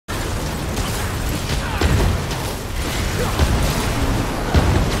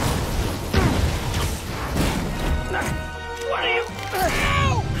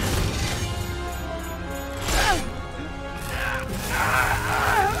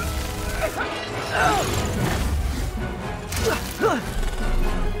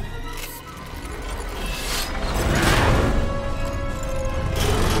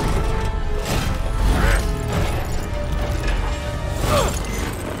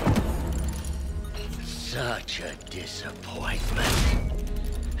Such a disappointment.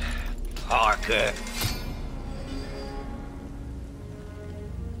 Parker.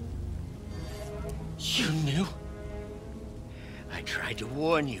 You knew? I tried to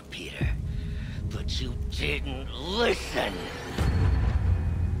warn you, Peter, but you didn't listen.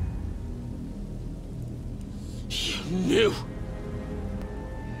 You knew.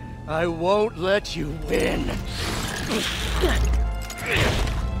 I won't let you win.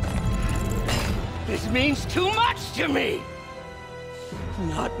 This means too much to me!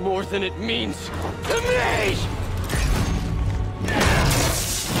 Not more than it means to me!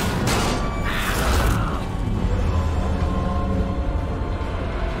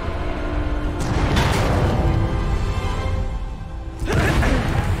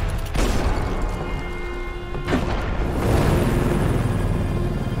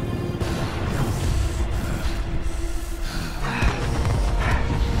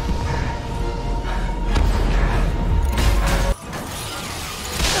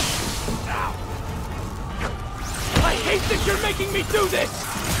 You're making me do this!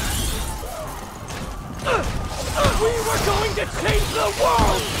 We were going to change the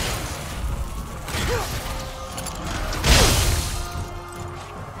world!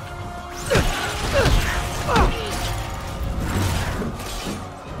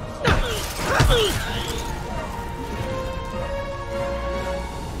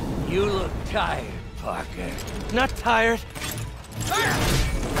 You look tired, Parker. Not tired.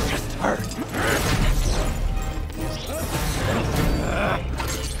 Just hurt.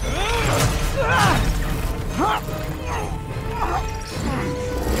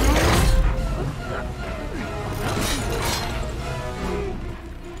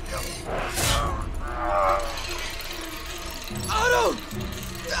 Otto!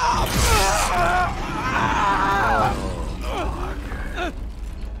 Stop!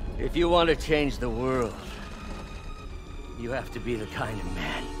 If you want to change the world, you have to be the kind of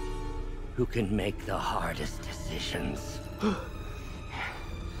man who can make the hardest decisions.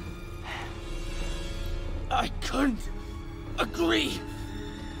 I couldn't agree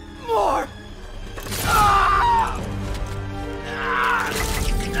more! No!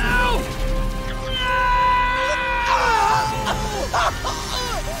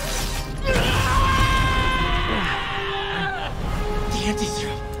 The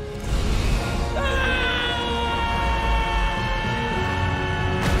anti-serum.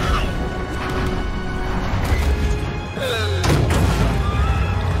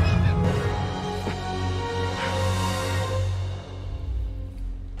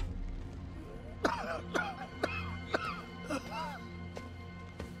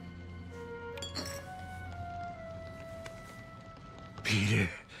 Peter,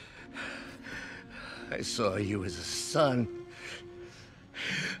 I saw you as a son.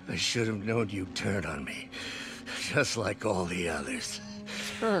 I should have known you'd turn on me, just like all the others.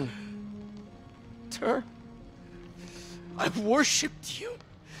 Turn? I've worshipped you.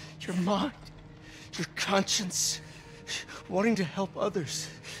 Your mind, your conscience, wanting to help others.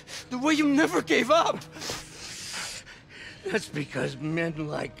 The way you never gave up. That's because men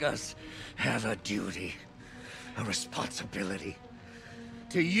like us have a duty, a responsibility.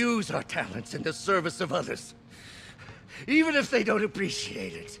 To use our talents in the service of others. Even if they don't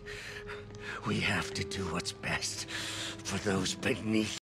appreciate it. We have to do what's best for those beneath